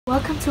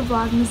Welcome to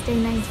Vlogmas Day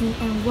 19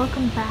 and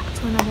welcome back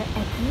to another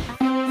epi.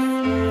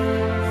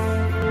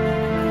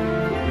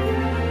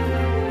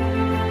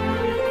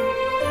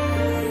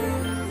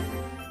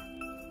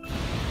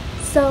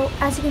 So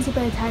as you can see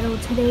by the title,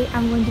 today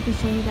I'm going to be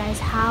showing you guys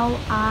how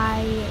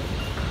I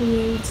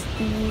create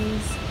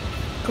these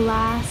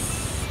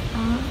glass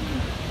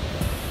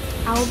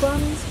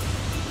albums.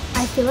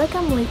 I feel like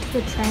I'm late to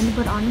the trend,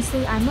 but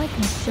honestly I'm like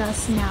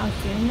just now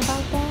hearing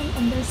about them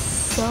and they're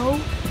so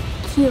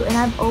cute and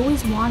I've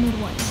always wanted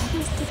one. I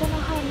just didn't know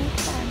how to make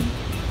them.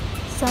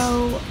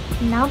 So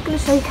now I'm going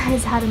to show you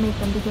guys how to make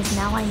them because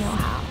now I know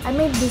how. I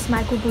made this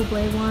Michael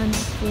Bublé one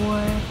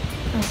for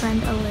my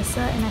friend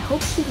Alyssa and I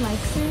hope she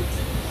likes it.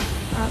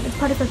 It's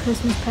part of her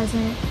Christmas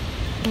present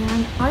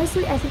and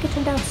honestly I think it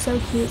turned out so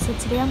cute. So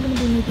today I'm going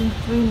to be making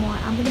 3 more.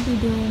 I'm going to be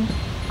doing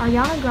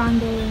Ariana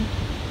Grande,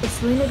 the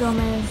Selena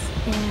Gomez,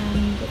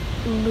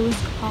 and Louis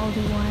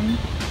Capaldi one.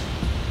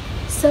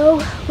 So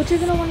what you're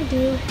going to want to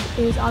do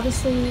is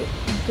obviously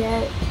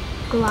get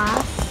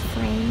glass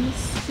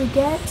frames. To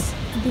get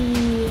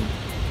the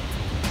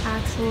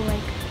actual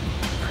like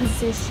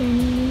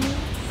positioning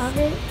of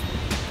it,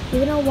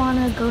 you're going to want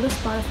to go to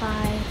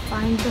Spotify,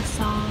 find the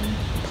song,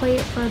 play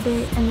it for a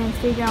bit, and then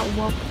figure out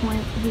what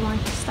point you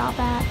want to stop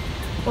at,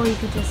 or you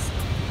could just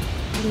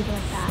leave it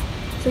like that.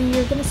 So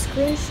you're going to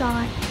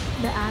screenshot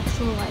the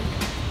actual like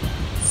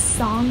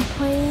song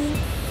playing,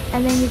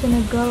 and then you're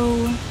going to go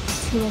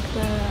to like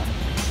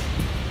the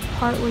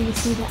part where you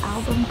see the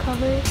album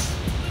cover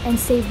and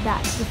save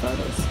that to the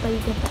photos. So that you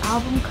get the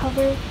album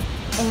cover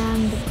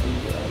and the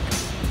like,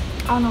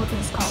 I don't know what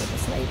this is called,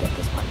 just so that you get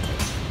this part too.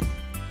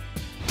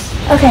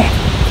 Okay,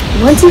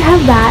 once you have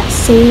that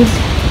saved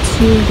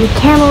to your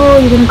camera roll,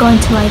 you're gonna go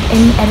into like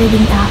any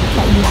editing app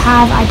that you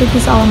have. I did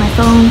this all on my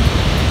phone,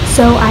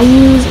 so I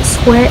use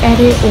Square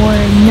Edit or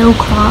No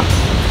Crop.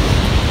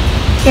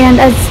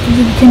 And as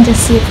you can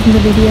just see it from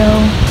the video,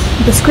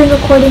 the screen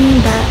recording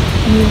that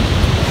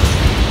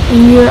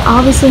you're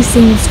obviously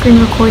seeing the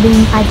screen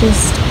recording, I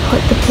just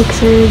put the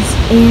pictures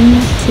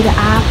into the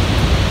app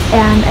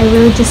and I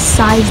really just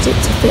sized it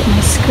to fit my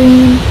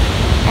screen.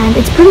 And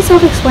it's pretty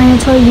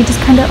self-explanatory. You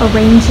just kind of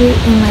arrange it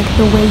in like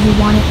the way you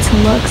want it to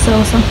look. So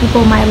some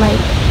people might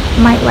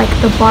like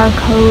the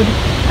barcode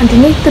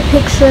underneath the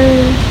picture.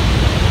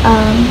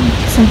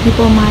 Some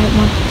people might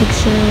want the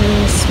picture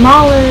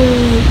smaller.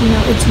 You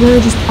know, it's really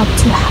just up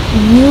to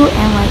you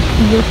and like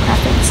your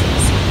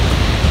preferences.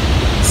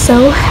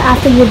 So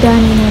after you're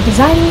done,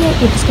 designing it,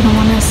 you're just gonna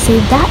want to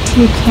save that to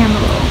your camera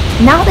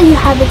roll. Now that you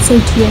have it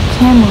saved to your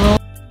camera roll,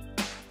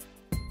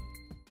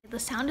 the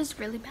sound is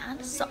really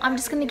bad, so I'm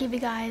just gonna give you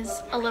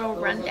guys a little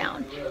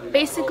rundown.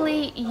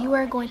 Basically, you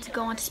are going to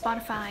go onto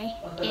Spotify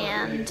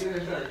and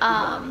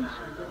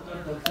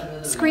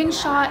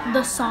screenshot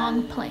the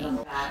song playing.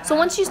 So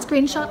once you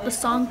screenshot the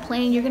song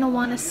playing, you're gonna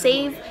want to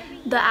save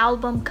the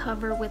album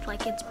cover with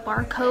like its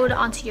barcode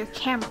onto your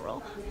camera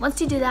roll.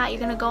 Once you do that, you're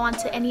gonna go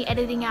onto any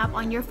editing app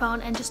on your phone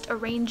and just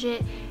arrange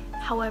it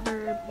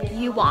however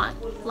you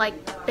want.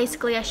 Like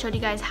basically I showed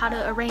you guys how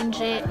to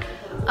arrange it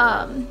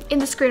in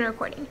the screen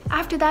recording.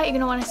 After that, you're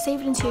gonna want to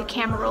save it into your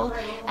camera roll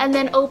and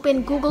then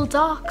open Google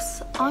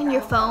Docs on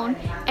your phone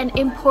and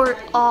import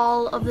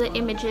all of the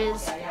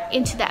images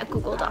into that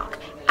Google Doc.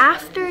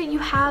 After you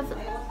have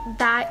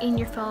that in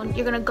your phone,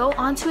 you're gonna go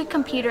onto a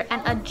computer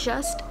and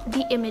adjust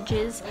the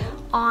images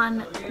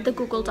on the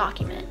Google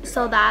document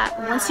so that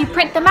once you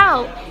print them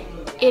out,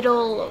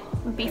 it'll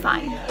be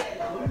fine,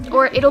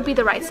 or it'll be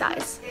the right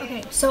size.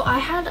 Okay, so I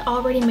had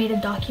already made a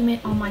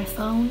document on my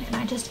phone and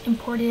I just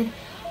imported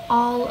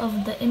all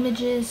of the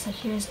images. So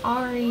here's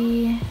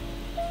Ari.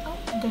 Oh,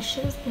 there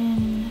should have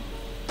been,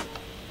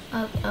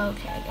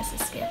 okay, I guess it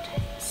skipped.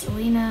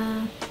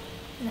 Selena,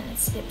 and then it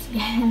skips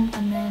again,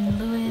 and then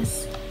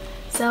Louis.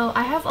 So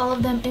I have all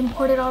of them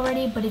imported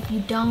already, but if you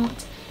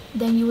don't,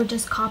 then you would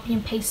just copy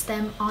and paste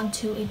them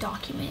onto a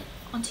document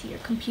onto your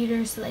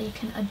computer so that you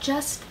can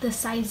adjust the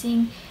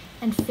sizing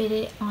and fit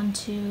it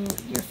onto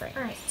your frame.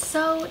 Alright,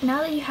 so now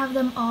that you have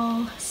them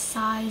all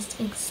sized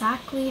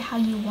exactly how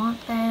you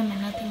want them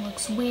and nothing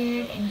looks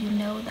weird, and you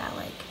know that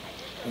like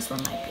this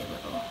one might be a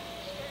little,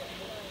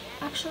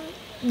 actually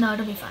no,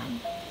 it'll be fine.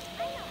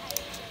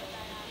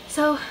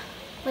 So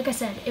like I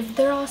said, if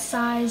they're all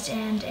sized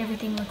and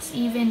everything looks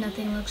even,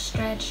 nothing looks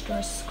stretched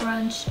or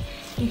scrunched,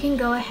 you can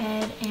go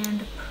ahead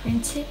and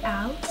print it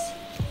out.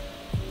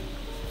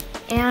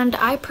 And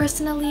I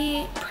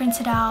personally print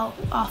it out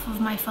off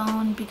of my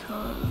phone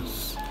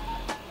because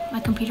my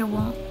computer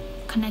won't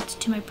connect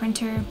to my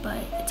printer, but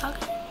it's all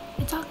good.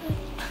 It's all good.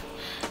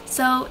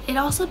 So it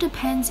also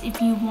depends if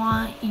you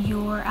want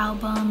your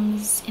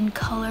albums in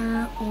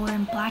color or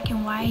in black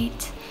and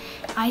white.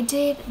 I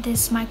did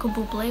this Michael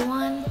Bublé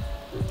one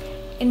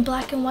in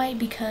black and white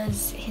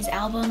because his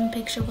album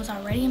picture was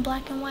already in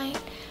black and white,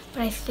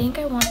 but I think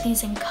I want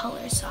these in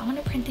color, so I'm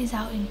gonna print these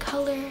out in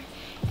color,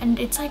 and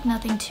it's like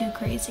nothing too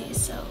crazy,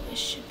 so it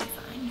should be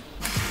fine.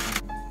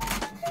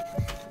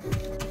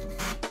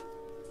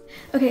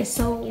 Okay,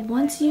 so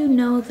once you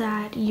know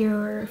that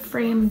your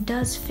frame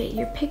does fit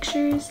your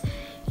pictures,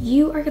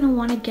 you are gonna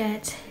wanna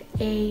get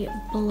a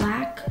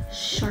black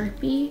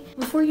Sharpie.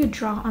 Before you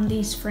draw on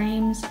these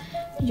frames,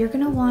 you're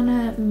gonna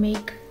wanna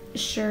make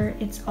sure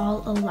it's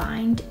all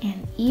aligned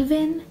and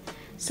even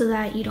so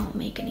that you don't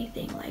make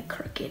anything like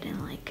crooked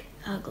and like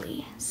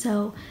ugly.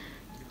 So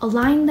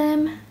align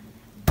them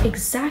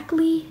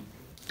exactly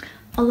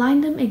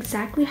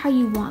how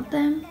you want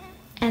them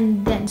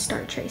and then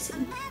start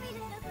tracing.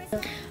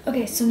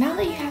 Okay, so now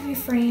that you have your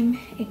frame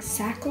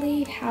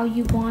exactly how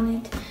you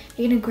want it,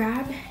 you're gonna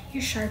grab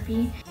your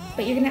Sharpie,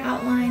 but you're gonna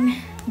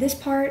outline this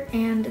part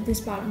and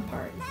this bottom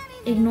part.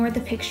 Ignore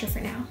the picture for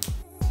now.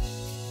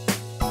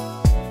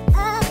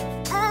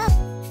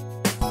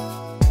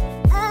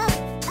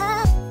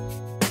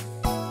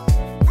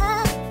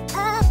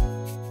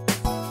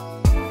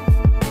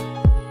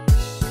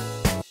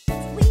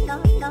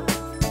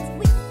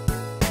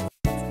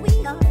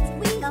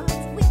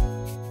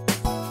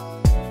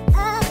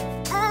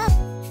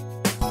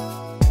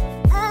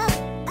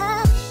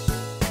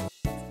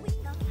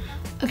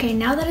 Okay,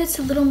 now that it's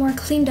a little more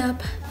cleaned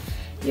up,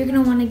 you're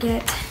gonna wanna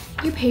get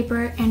your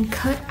paper and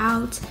cut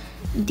out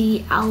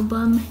the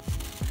album.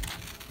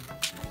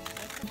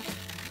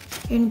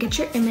 You're gonna get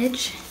your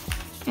image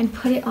and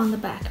put it on the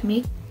back.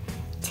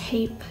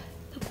 Tape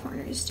the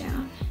corners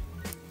down.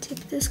 Tape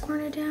this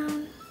corner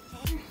down.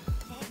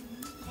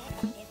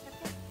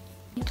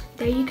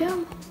 There you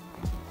go.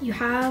 You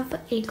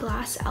have a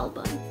glass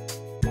album.